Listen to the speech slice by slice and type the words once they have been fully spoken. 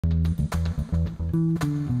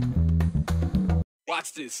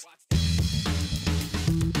Watch this.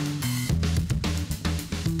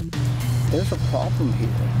 There's a problem here,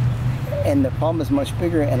 and the problem is much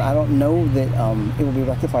bigger, and I don't know that it will be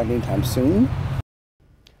rectified anytime soon.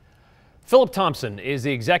 Philip Thompson is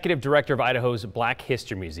the executive director of Idaho's Black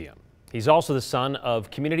History Museum. He's also the son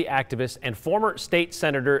of community activist and former state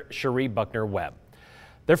senator Cherie Buckner Webb.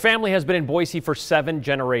 Their family has been in Boise for 7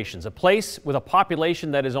 generations, a place with a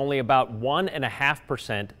population that is only about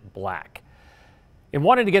 1.5% black. In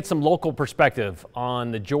wanting to get some local perspective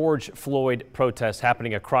on the George Floyd protests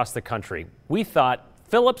happening across the country, we thought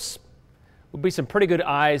Philip's would be some pretty good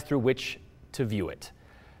eyes through which to view it.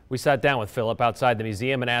 We sat down with Philip outside the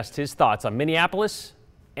museum and asked his thoughts on Minneapolis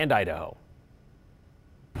and Idaho.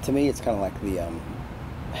 To me, it's kind of like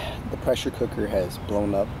the pressure cooker has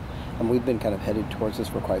blown up, and we've been kind of headed towards this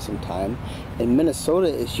for quite some time. And Minnesota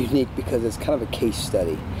is unique because it's kind of a case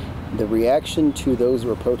study. The reaction to those who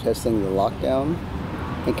were protesting the lockdown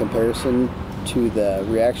in comparison to the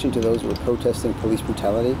reaction to those who were protesting police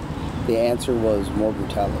brutality, the answer was more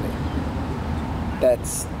brutality.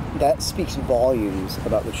 That speaks volumes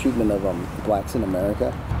about the treatment of blacks in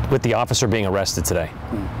America. With the officer being arrested today,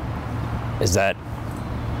 is that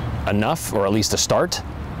enough, or at least a start?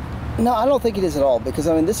 No, I don't think it is at all, because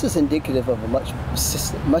I mean this is indicative of a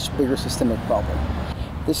much bigger systemic problem.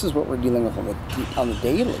 This is what we're dealing with on the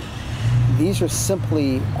daily. These are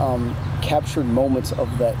simply captured moments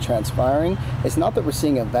of that transpiring. It's not that we're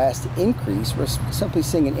seeing a vast increase, we're simply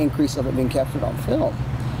seeing an increase of it being captured on film.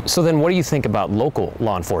 So then what do you think about local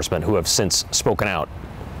law enforcement who have since spoken out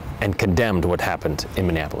and condemned what happened in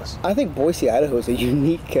Minneapolis? I think Boise, Idaho is a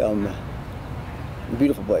unique,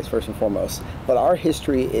 beautiful place, first and foremost. But our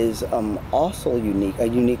history is also a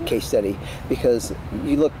unique case study, because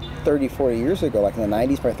you look 30, 40 years ago, like in the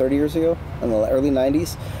 90s, probably 30 years ago, in the early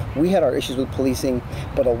 90s, we had our issues with policing,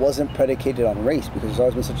 but it wasn't predicated on race, because there's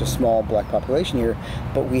always been such a small black population here,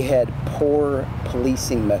 but we had poor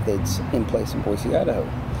policing methods in place in Boise, Idaho.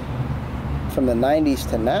 From the 90s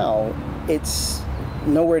to now, it's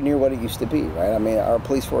nowhere near what it used to be, right? I mean, our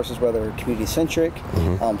police forces, whether community-centric,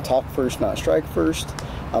 talk first, not strike first.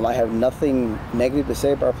 I have nothing negative to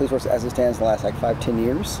say about our police force as it stands in the last 5-10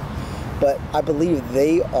 years, but I believe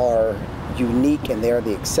they are unique and they are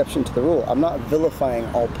the exception to the rule. I'm not vilifying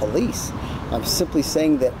all police. I'm simply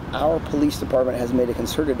saying that our police department has made a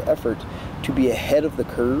concerted effort to be ahead of the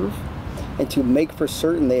curve and to make for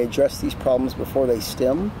certain they address these problems before they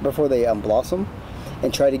blossom,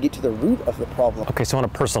 and try to get to the root of the problem. Okay, so on a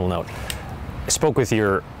personal note, I spoke with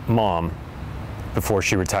your mom before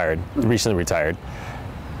she retired, recently retired,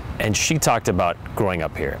 and she talked about growing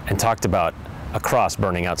up here and talked about a cross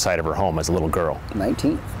burning outside of her home as a little girl.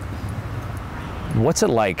 19th. What's it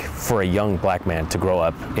like for a young black man to grow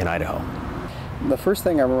up in Idaho? The first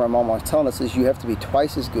thing I remember my mom was telling us is you have to be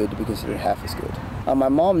twice as good to be considered half as good. My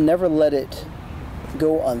mom never let it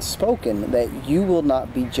go unspoken that you will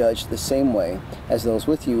not be judged the same way as those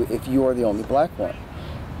with you if you are the only black one.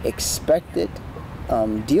 Expect it,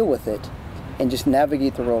 deal with it, and just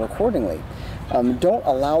navigate the road accordingly. Don't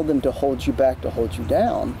allow them to hold you back, to hold you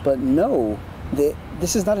down, but know that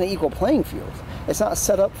this is not an equal playing field. It's not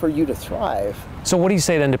set up for you to thrive. So what do you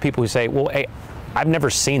say then to people who say, well, hey, I've never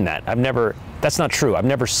seen that. That's not true. I've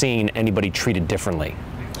never seen anybody treated differently.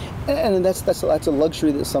 And that's a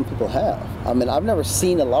luxury that some people have. I mean, I've never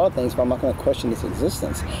seen a lot of things, but I'm not going to question its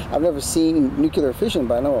existence. I've never seen nuclear fission,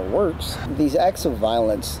 but I know it works. These acts of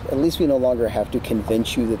violence, at least we no longer have to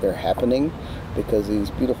convince you that they're happening, because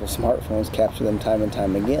these beautiful smartphones capture them time and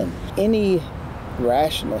time again. Any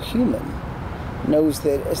rational human knows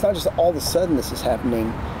that it's not just all of a sudden this is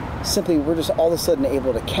happening, simply we're just all of a sudden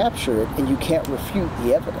able to capture it, and you can't refute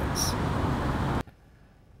the evidence.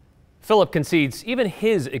 Philip concedes even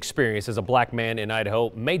his experience as a black man in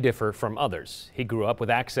Idaho may differ from others. He grew up with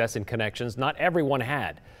access and connections not everyone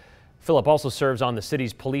had. Philip also serves on the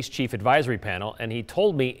city's police chief advisory panel, and he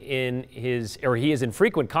told me he is in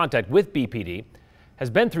frequent contact with BPD, has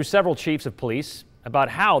been through several chiefs of police about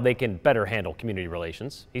how they can better handle community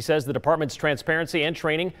relations. He says the department's transparency and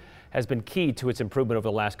training has been key to its improvement over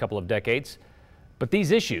the last couple of decades. But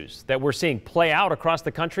these issues that we're seeing play out across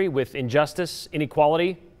the country with injustice,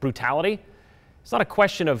 inequality, brutality, it's not a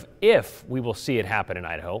question of if we will see it happen in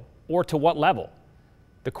Idaho or to what level.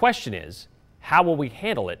 The question is, how will we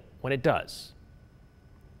handle it when it does?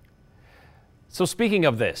 So speaking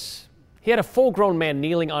of this, he had a full-grown man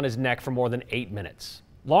kneeling on his neck for more than 8 minutes,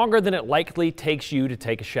 longer than it likely takes you to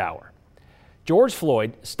take a shower. George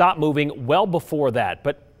Floyd stopped moving well before that,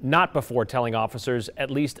 but not before telling officers at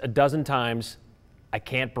least a dozen times, "I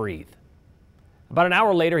can't breathe." About an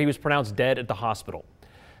hour later, he was pronounced dead at the hospital.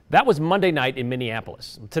 That was Monday night in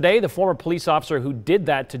Minneapolis. Today, the former police officer who did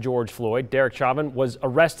that to George Floyd, Derek Chauvin, was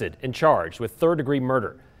arrested and charged with third-degree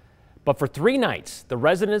murder. But for 3 nights, the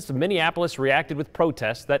residents of Minneapolis reacted with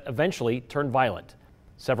protests that eventually turned violent.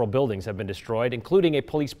 Several buildings have been destroyed, including a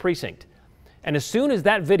police precinct. And as soon as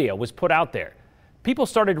that video was put out there, people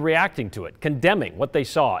started reacting to it, condemning what they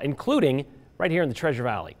saw, including right here in the Treasure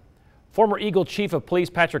Valley. Former Eagle Chief of Police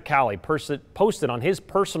Patrick Cowley posted on his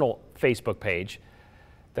personal Facebook page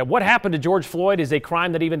that what happened to George Floyd is a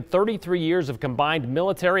crime that even 33 years of combined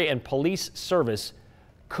military and police service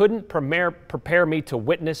couldn't prepare me to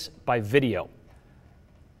witness by video.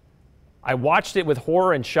 I watched it with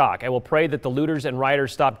horror and shock. I will pray that the looters and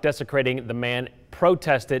rioters stop desecrating the man.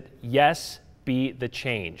 Protested, yes, be the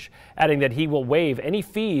change. Adding that he will waive any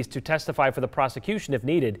fees to testify for the prosecution if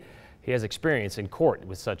needed. He has experience in court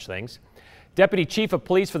with such things. Deputy Chief of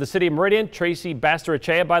Police for the City of Meridian, Tracy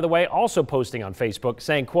Bastarachea, by the way, also posting on Facebook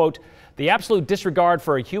saying, quote, the absolute disregard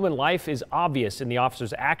for a human life is obvious in the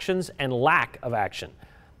officer's actions and lack of action.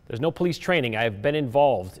 There's no police training I have been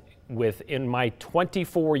involved with in my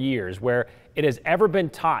 24 years where it has ever been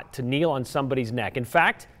taught to kneel on somebody's neck. In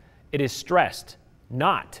fact, it is stressed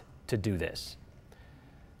not to do this.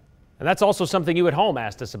 And that's also something you at home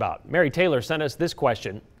asked us about. Mary Taylor sent us this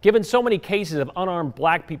question. Given so many cases of unarmed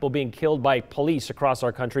black people being killed by police across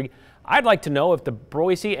our country, I'd like to know if the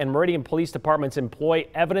Boise and Meridian police departments employ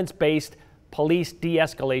evidence-based police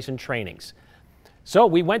de-escalation trainings. So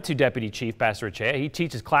we went to Deputy Chief Bastarachea. He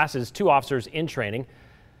teaches classes to officers in training.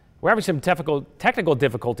 We're having some technical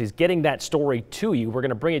difficulties getting that story to you. We're going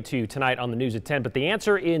to bring it to you tonight on the News at 10. But the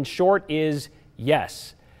answer in short is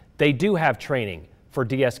yes. They do have training for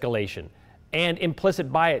de-escalation and implicit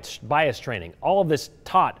bias training. All of this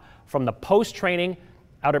taught from the post training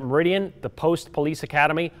out at Meridian, the post police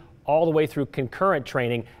academy, all the way through concurrent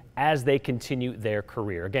training as they continue their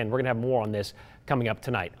career. Again, we're going to have more on this coming up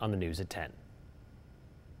tonight on the News at 10.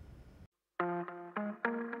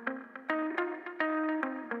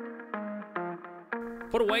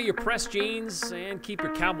 Put away your pressed jeans and keep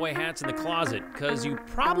your cowboy hats in the closet, because you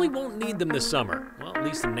probably won't need them this summer, well, at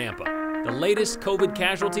least in Nampa. The latest COVID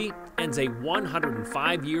casualty ends a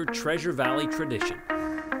 105-year Treasure Valley tradition.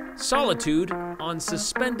 Solitude on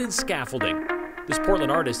suspended scaffolding. This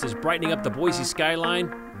Portland artist is brightening up the Boise skyline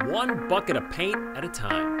one bucket of paint at a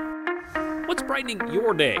time. What's brightening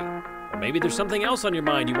your day? Or maybe there's something else on your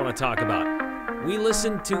mind you want to talk about. We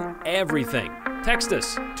listen to everything. Text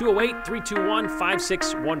us,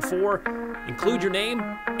 208-321-5614. Include your name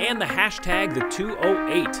and the hashtag the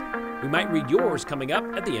 208. We might read yours coming up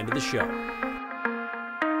at the end of the show.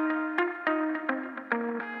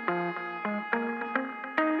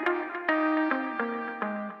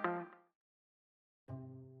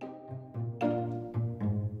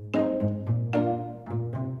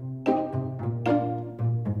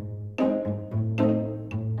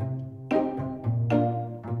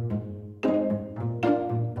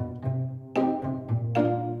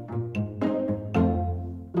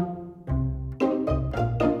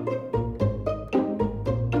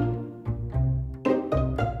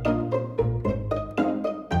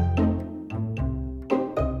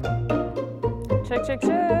 Check, check,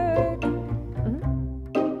 check.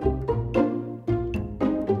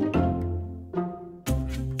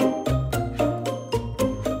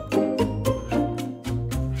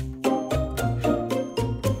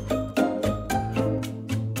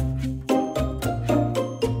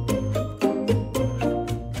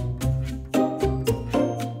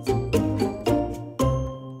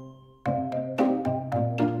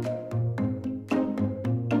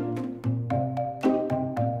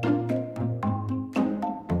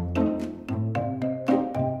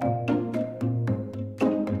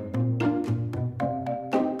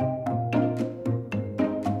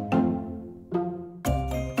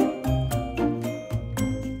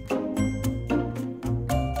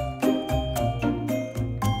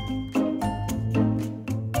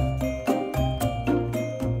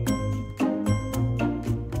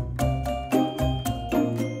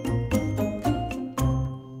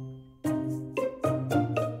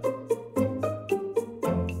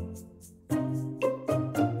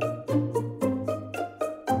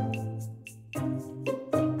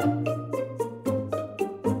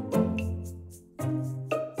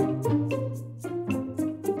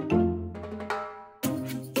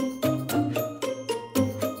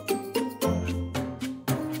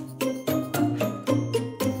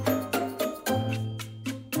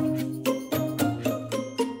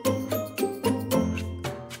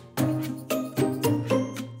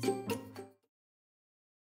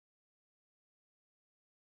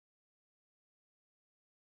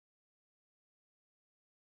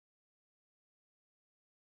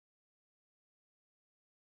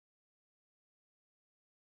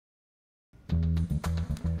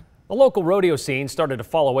 The local rodeo scene started to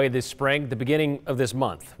fall away this spring, the beginning of this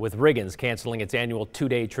month, with Riggins canceling its annual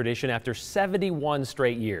two-day tradition after 71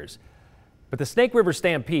 straight years. But the Snake River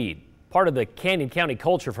Stampede, part of the Canyon County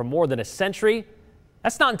culture for more than a century,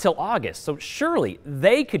 that's not until August, so surely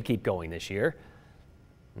they could keep going this year.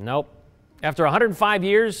 Nope. After 105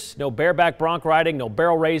 years, no bareback bronc riding, no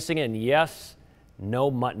barrel racing, and yes, no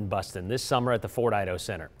mutton busting this summer at the Fort Idaho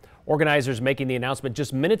Center. Organizers making the announcement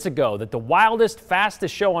just minutes ago that the wildest,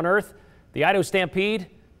 fastest show on earth, the Idaho Stampede,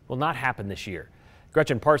 will not happen this year.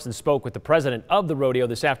 Gretchen Parsons spoke with the president of the rodeo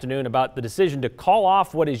this afternoon about the decision to call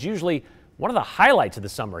off what is usually one of the highlights of the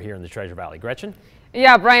summer here in the Treasure Valley. Gretchen?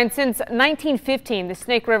 Yeah, Brian, since 1915, the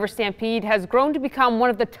Snake River Stampede has grown to become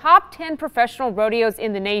one of the top 10 professional rodeos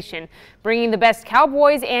in the nation, bringing the best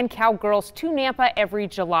cowboys and cowgirls to Nampa every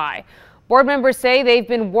July. Board members say they've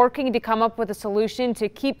been working to come up with a solution to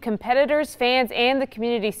keep competitors, fans, and the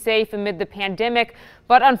community safe amid the pandemic.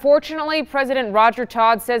 But unfortunately, President Roger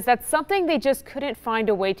Todd says that's something they just couldn't find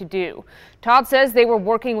a way to do. Todd says they were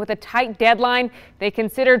working with a tight deadline. They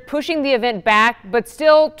considered pushing the event back, but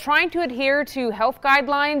still trying to adhere to health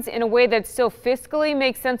guidelines in a way that still fiscally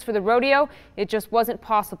makes sense for the rodeo. It just wasn't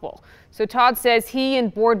possible. So Todd says he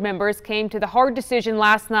and board members came to the hard decision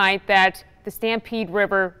last night that the Stampede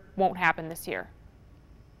River won't happen this year.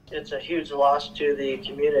 It's a huge loss to the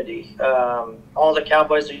community. All the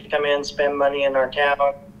cowboys that come in, spend money in our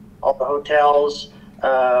town, all the hotels.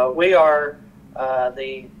 We are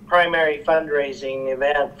the primary fundraising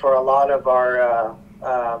event for a lot of our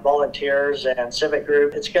volunteers and civic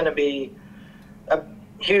group. It's going to be a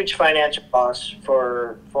huge financial loss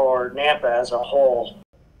for Nampa as a whole.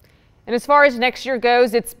 And as far as next year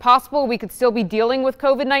goes, it's possible we could still be dealing with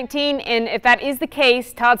COVID-19. And if that is the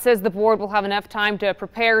case, Todd says the board will have enough time to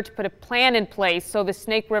prepare to put a plan in place so the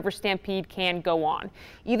Snake River Stampede can go on.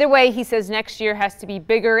 Either way, he says next year has to be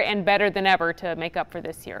bigger and better than ever to make up for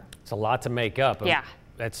this year. It's a lot to make up. Yeah.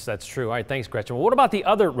 That's true. All right, thanks, Gretchen. Well, what about the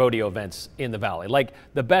other rodeo events in the valley, like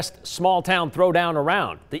the best small town throwdown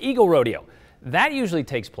around, the Eagle Rodeo? That usually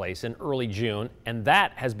takes place in early June, and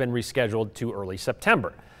that has been rescheduled to early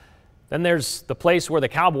September. Then there's the place where the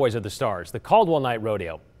cowboys are the stars, the Caldwell Night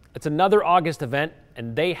Rodeo. It's another August event,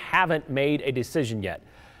 and they haven't made a decision yet.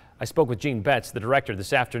 I spoke with Gene Betts, the director,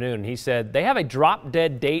 this afternoon, and he said they have a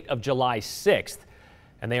drop-dead date of July 6th,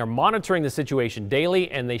 and they are monitoring the situation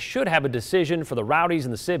daily, and they should have a decision for the Rowdies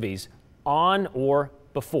and the Civvies on or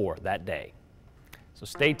before that day. So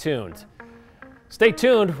stay tuned. Stay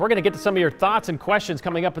tuned. We're going to get to some of your thoughts and questions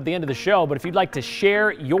coming up at the end of the show. But if you'd like to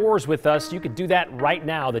share yours with us, you could do that right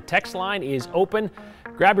now. The text line is open.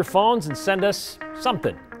 Grab your phones and send us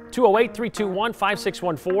something.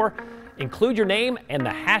 208-321-5614. Include your name and the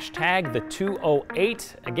hashtag the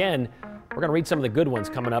 208. Again, we're going to read some of the good ones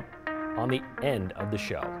coming up on the end of the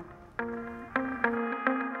show.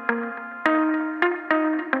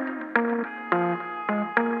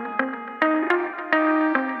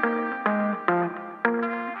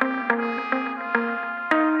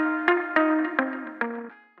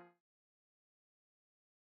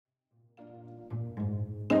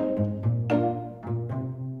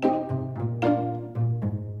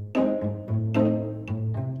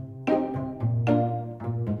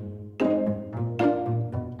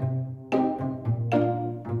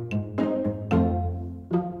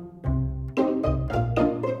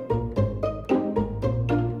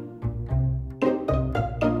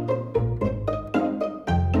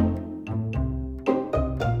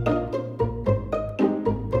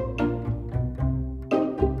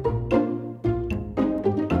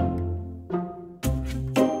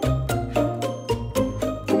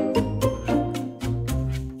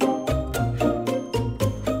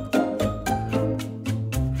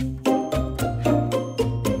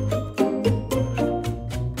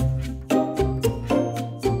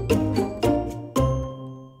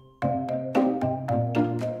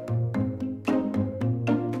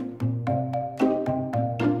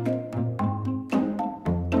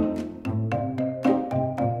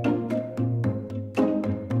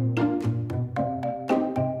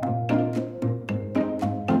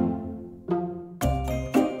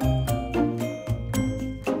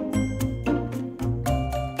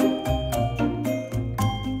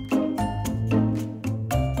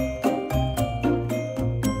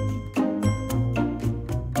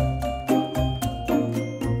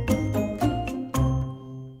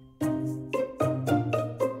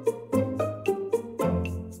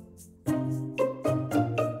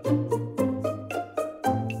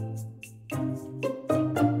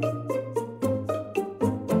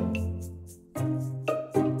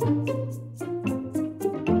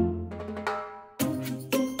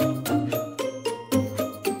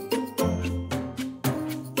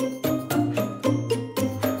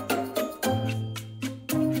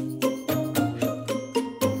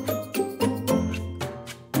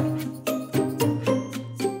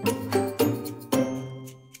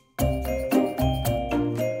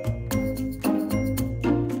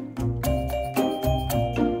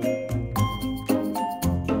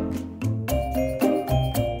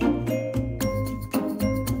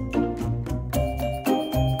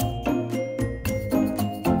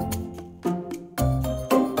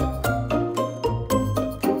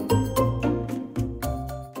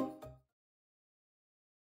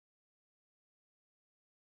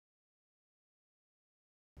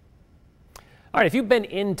 All right, if you've been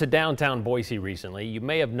into downtown Boise recently, you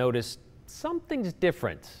may have noticed something's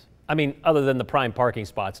different. I mean, other than the prime parking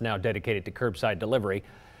spots now dedicated to curbside delivery,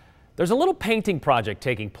 there's a little painting project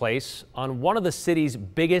taking place on one of the city's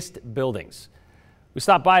biggest buildings. We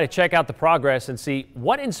stopped by to check out the progress and see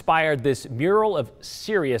what inspired this mural of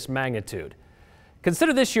serious magnitude.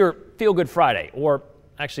 Consider this your Feel Good Friday, or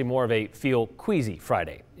actually more of a Feel Queasy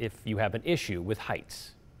Friday if you have an issue with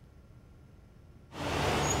heights.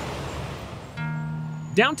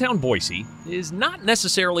 Downtown Boise is not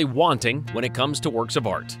necessarily wanting when it comes to works of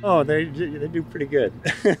art. Oh, they do pretty good.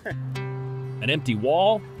 An empty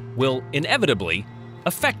wall will inevitably,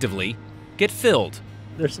 effectively, get filled.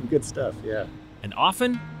 There's some good stuff, yeah. And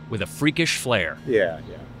often with a freakish flair. Yeah.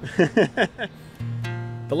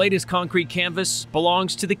 The latest concrete canvas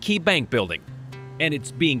belongs to the Key Bank building, and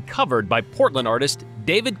it's being covered by Portland artist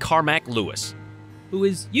David Carmack Lewis, who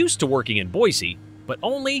is used to working in Boise, but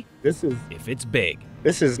only if it's big.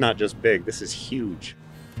 This is not just big, this is huge.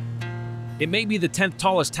 It may be the 10th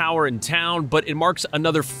tallest tower in town, but it marks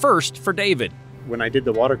another first for David. When I did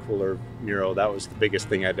the water cooler mural, that was the biggest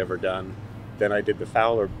thing I'd ever done. Then I did the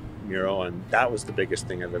Fowler mural, and that was the biggest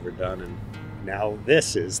thing I've ever done. And now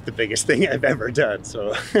this is the biggest thing I've ever done,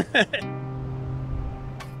 so.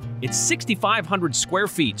 It's 6,500 square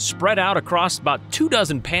feet spread out across about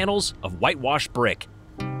 24 panels of whitewashed brick.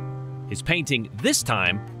 His painting this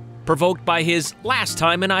time provoked by his last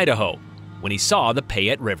time in Idaho when he saw the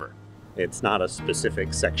Payette River. It's not a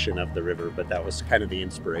specific section of the river, but that was kind of the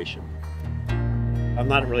inspiration. I'm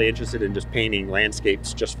not really interested in just painting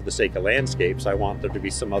landscapes just for the sake of landscapes. I want there to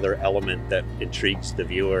be some other element that intrigues the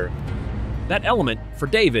viewer. That element, for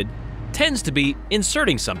David, tends to be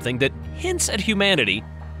inserting something that hints at humanity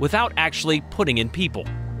without actually putting in people.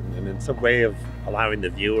 And it's a way of allowing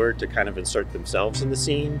the viewer to kind of insert themselves in the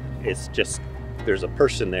scene. It's just, there's a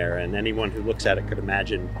person there, and anyone who looks at it could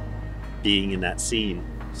imagine being in that scene.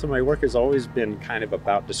 So my work has always been kind of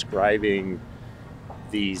about describing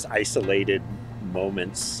these isolated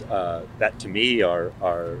moments that to me are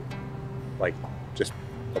like just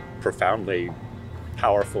profoundly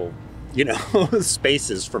powerful,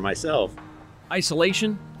 spaces for myself.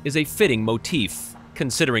 Isolation is a fitting motif,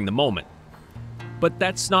 considering the moment. But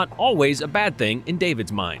that's not always a bad thing in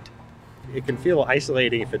David's mind. It can feel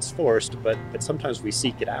isolating if it's forced, but sometimes we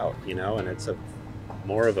seek it out, and it's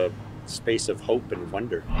more of a space of hope and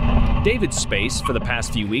wonder. David's space for the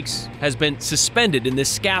past few weeks has been suspended in this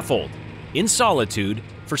scaffold, in solitude,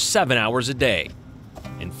 for 7 hours a day.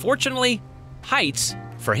 And fortunately, heights,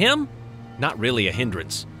 for him, not really a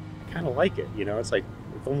hindrance. I kind of like it, it's like,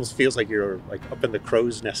 it almost feels like you're like up in the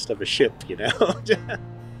crow's nest of a ship,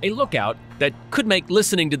 A lookout that could make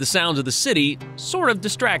listening to the sounds of the city sort of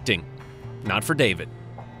distracting. Not for David.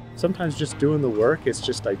 Sometimes just doing the work, it's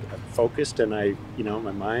just I'm focused, and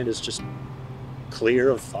my mind is just clear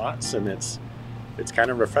of thoughts, and it's kind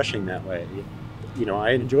of refreshing that way. I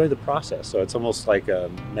enjoy the process, so it's almost like a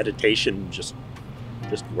meditation, just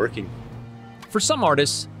working. For some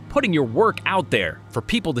artists, putting your work out there for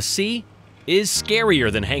people to see is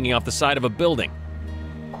scarier than hanging off the side of a building.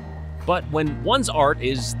 But when one's art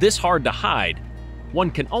is this hard to hide, one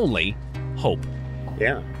can only hope.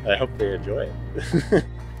 Yeah, I hope they enjoy it.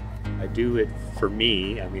 I do it for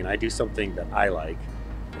me. I do something that I like,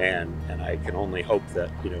 and I can only hope that,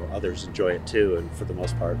 others enjoy it too, and for the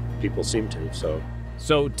most part, people seem to, so.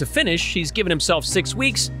 So to finish, he's given himself 6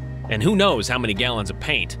 weeks, and who knows how many gallons of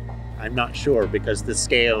paint. I'm not sure, because the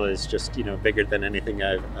scale is just, bigger than anything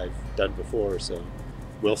I've done before, so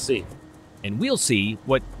we'll see. And we'll see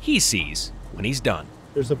what he sees when he's done.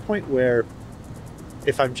 There's a point where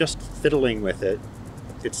if I'm just fiddling with it,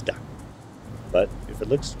 it's done. But if it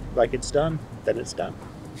looks like it's done, then it's done.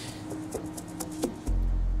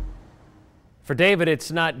 For David,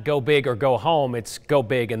 it's not go big or go home, it's go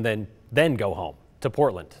big and then go home to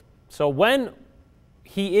Portland. So when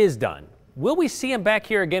he is done, will we see him back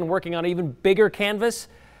here again working on an even bigger canvas?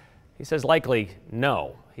 He says likely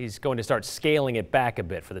no. He's going to start scaling it back a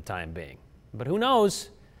bit for the time being. But who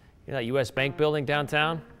knows? That U.S. Bank building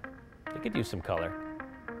downtown, they could use some color.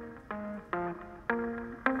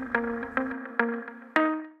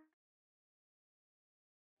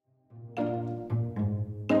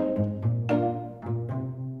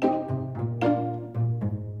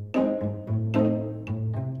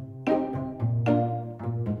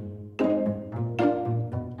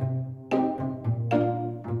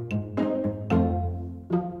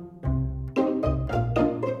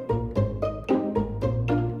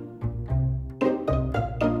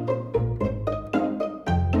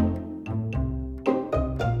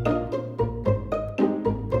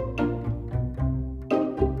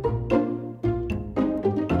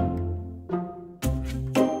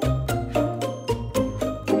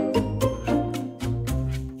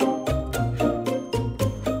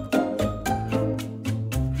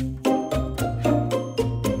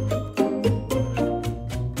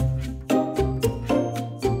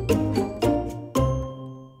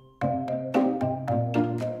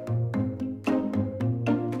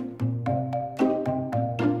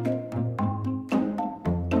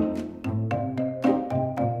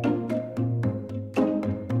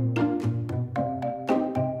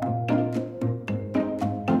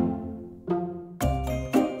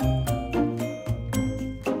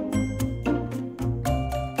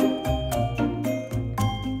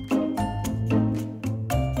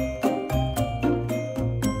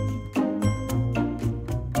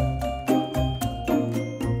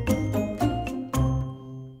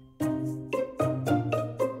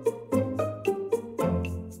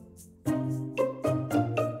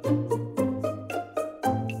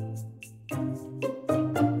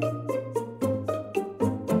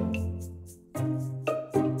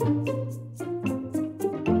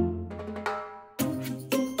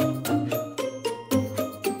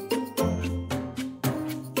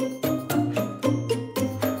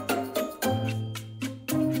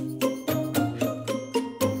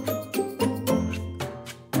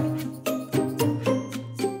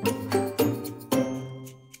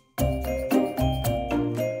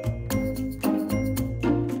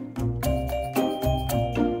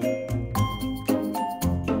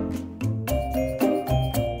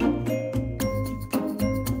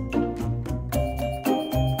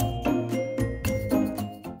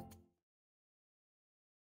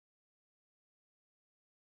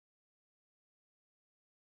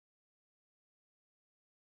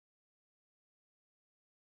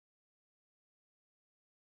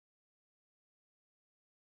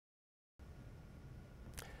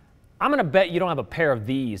 I'm going to bet you don't have a pair of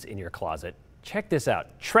these in your closet. Check this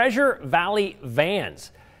out. Treasure Valley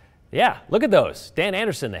Vans. Yeah, look at those. Dan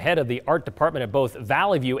Anderson, the head of the art department at both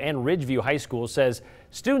Valley View and Ridgeview High School, says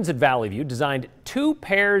students at Valley View designed 2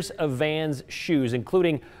 pairs of Vans shoes,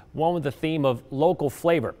 including one with the theme of local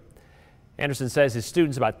flavor. Anderson says his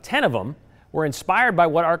students, about 10 of them, were inspired by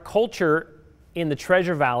what our culture in the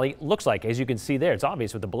Treasure Valley looks like. As you can see there, it's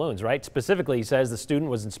obvious with the balloons, right? Specifically, he says the student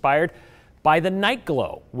was inspired by the Night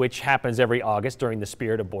Glow, which happens every August during the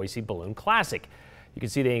Spirit of Boise Balloon Classic. You can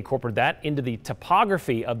see they incorporate that into the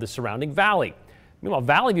topography of the surrounding valley. Meanwhile,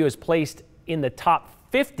 Valley View is placed in the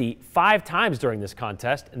top 50 5 times during this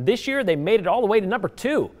contest, and this year they made it all the way to number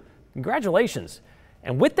 2. Congratulations.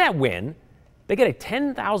 And with that win, they get a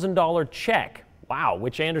 $10,000 check. Wow,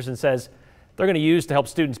 which Anderson says they're going to use to help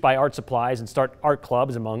students buy art supplies and start art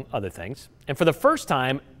clubs, among other things. And for the first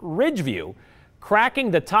time, Ridgeview cracking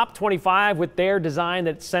the top 25 with their design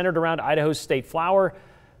that's centered around Idaho's state flower,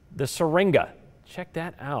 the syringa. Check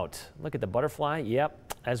that out. Look at the butterfly,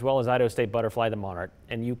 yep, as well as Idaho State butterfly, the monarch.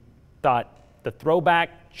 And you thought the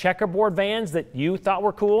throwback checkerboard Vans that you thought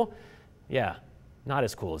were cool? Yeah, not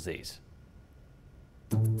as cool as these.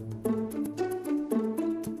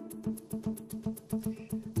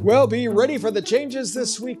 Well, be ready for the changes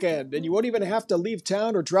this weekend, and you won't even have to leave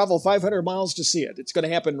town or travel 500 miles to see it. It's going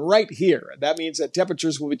to happen right here. That means that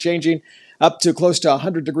temperatures will be changing up to close to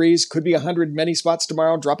 100 degrees. Could be 100 in many spots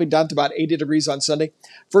tomorrow, dropping down to about 80 degrees on Sunday.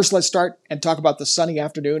 First, let's start and talk about the sunny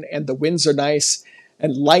afternoon, and the winds are nice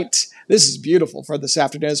and light. This is beautiful for this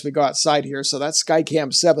afternoon as we go outside here, so that's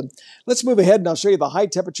Skycam 7. Let's move ahead, and I'll show you the high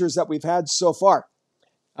temperatures that we've had so far.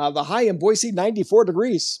 The high in Boise, 94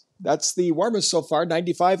 degrees. That's the warmest so far,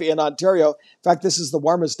 95 in Ontario. In fact, this is the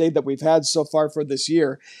warmest day that we've had so far for this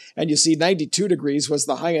year. And you see 92 degrees was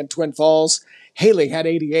the high in Twin Falls. Haley had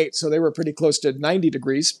 88, so they were pretty close to 90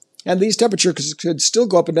 degrees. And these temperatures could still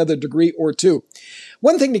go up another degree or 2.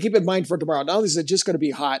 One thing to keep in mind for tomorrow, not only is it just going to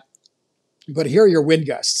be hot, but here are your wind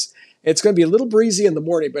gusts. It's going to be a little breezy in the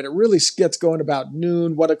morning, but it really gets going about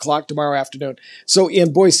noon, 1 o'clock tomorrow afternoon. So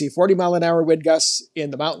in Boise, 40-mile-an-hour wind gusts.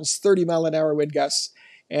 In the mountains, 30-mile-an-hour wind gusts.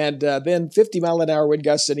 And then 50-mile-an-hour wind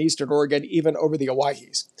gusts in eastern Oregon, even over the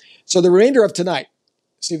Owyhees. So the remainder of tonight,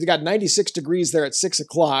 so you've got 96 degrees there at 6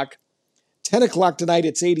 o'clock. 10 o'clock tonight,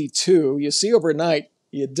 it's 82. You see overnight,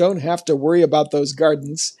 you don't have to worry about those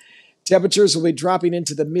gardens. Temperatures will be dropping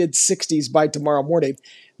into the mid-60s by tomorrow morning.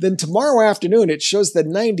 Then tomorrow afternoon, it shows the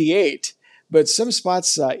 98. But some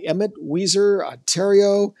spots, Emmett, Weiser,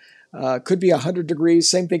 Ontario, could be 100 degrees.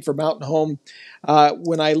 Same thing for Mountain Home.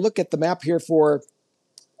 When I look at the map here for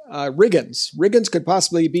Riggins could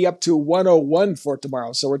possibly be up to 101 for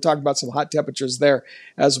tomorrow. So we're talking about some hot temperatures there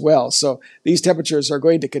as well. So these temperatures are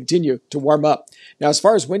going to continue to warm up. Now, as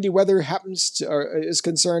far as windy weather is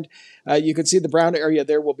concerned, you can see the brown area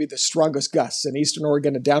there will be the strongest gusts in eastern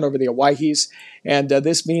Oregon and down over the Owyhees. And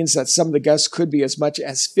this means that some of the gusts could be as much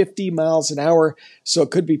as 50 miles an hour. So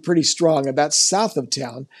it could be pretty strong. And that's south of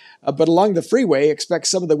town. But along the freeway, expect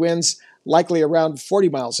some of the winds likely around 40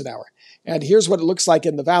 miles an hour. And here's what it looks like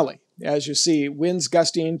in the valley. As you see, winds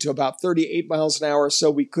gusting to about 38 miles an hour,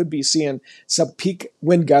 so we could be seeing some peak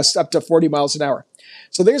wind gusts up to 40 miles an hour.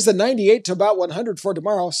 So there's the 98 to about 100 for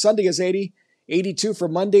tomorrow. Sunday is 80, 82 for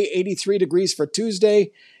Monday, 83 degrees for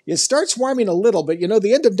Tuesday. It starts warming a little, but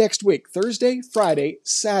the end of next week, Thursday, Friday,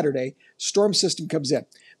 Saturday, storm system comes in.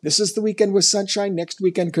 This is the weekend with sunshine. Next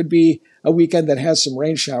weekend could be a weekend that has some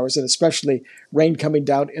rain showers, and especially rain coming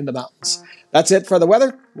down in the mountains. That's it for the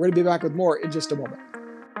weather. We're going to be back with more in just a moment.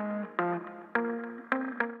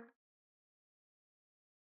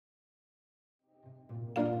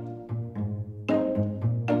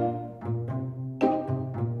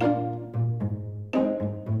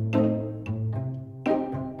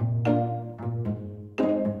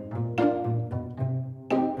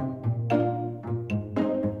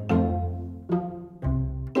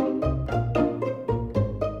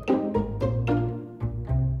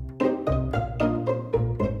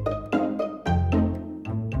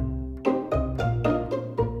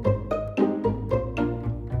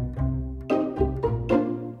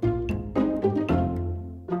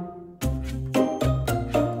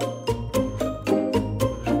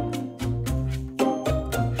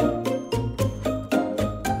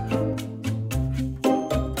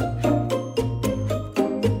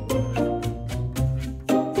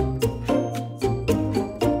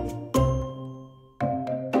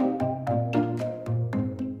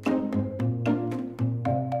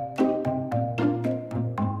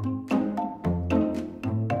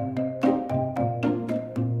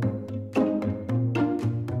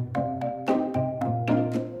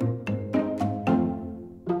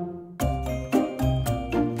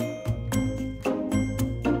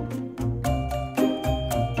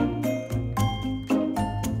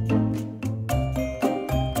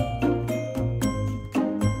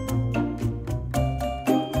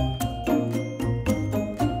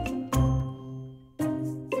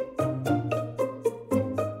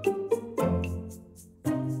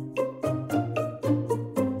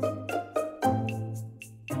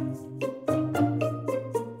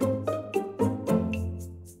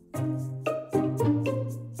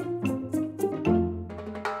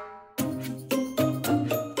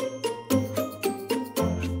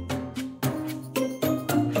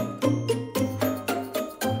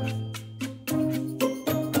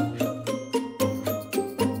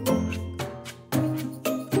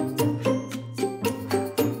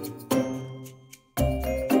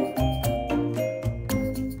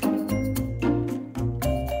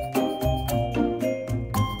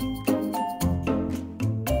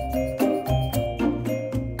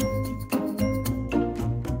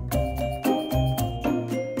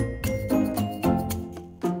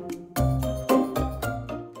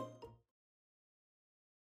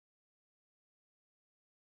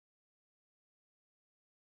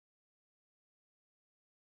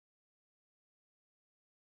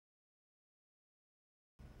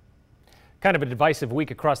 Kind of a divisive week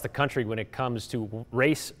across the country when it comes to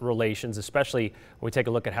race relations, especially when we take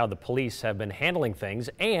a look at how the police have been handling things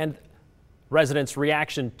and residents'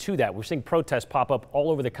 reaction to that. We're seeing protests pop up all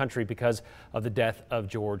over the country because of the death of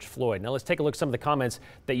George Floyd. Now let's take a look at some of the comments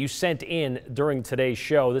that you sent in during today's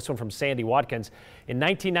show. This one from Sandy Watkins. In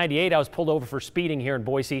 1998, I was pulled over for speeding here in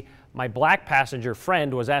Boise. My black passenger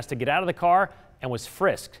friend was asked to get out of the car and was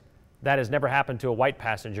frisked. That has never happened to a white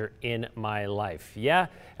passenger in my life. Yeah,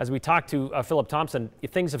 as we talked to Philip Thompson,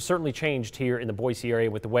 things have certainly changed here in the Boise area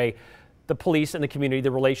with the way the police and the community, the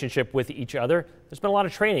relationship with each other. There's been a lot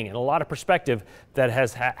of training and a lot of perspective that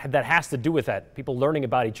has to do with that. People learning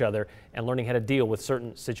about each other and learning how to deal with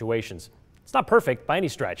certain situations. It's not perfect by any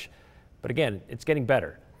stretch, but again, it's getting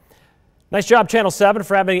better. Nice job, Channel 7,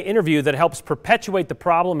 for having an interview that helps perpetuate the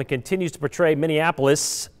problem and continues to portray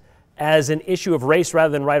Minneapolis as an issue of race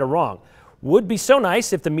rather than right or wrong. Would be so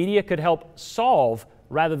nice if the media could help solve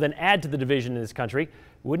rather than add to the division in this country.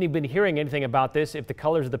 Wouldn't have been hearing anything about this if the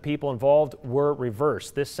colors of the people involved were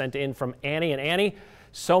reversed. This sent in from Annie. And Annie,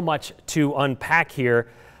 so much to unpack here.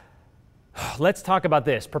 Let's talk about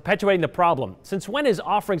this, perpetuating the problem. Since when is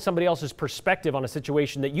offering somebody else's perspective on a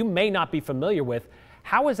situation that you may not be familiar with,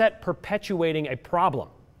 how is that perpetuating a problem?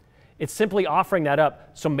 It's simply offering that up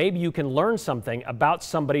so maybe you can learn something about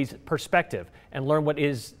somebody's perspective and learn what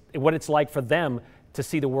it's like for them to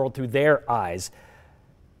see the world through their eyes.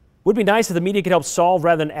 Would be nice if the media could help solve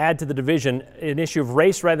rather than add to the division an issue of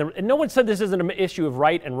race rather than, and no one said this isn't an issue of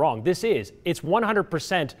right and wrong. This is. It's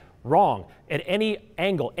 100% wrong at any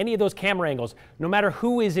angle, any of those camera angles, no matter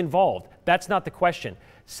who is involved. That's not the question.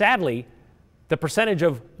 Sadly, the percentage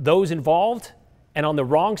of those involved and on the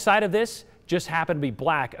wrong side of this just happen to be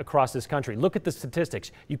black across this country. Look at the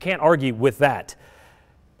statistics. You can't argue with that.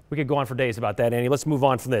 We could go on for days about that, Annie. Let's move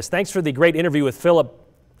on from this. Thanks for the great interview with Philip.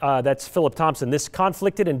 That's Philip Thompson. This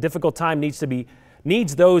conflicted and difficult time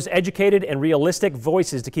needs those educated and realistic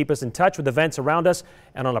voices to keep us in touch with events around us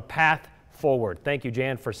and on a path forward. Thank you,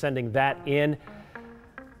 Jan, for sending that in.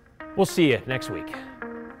 We'll see you next week.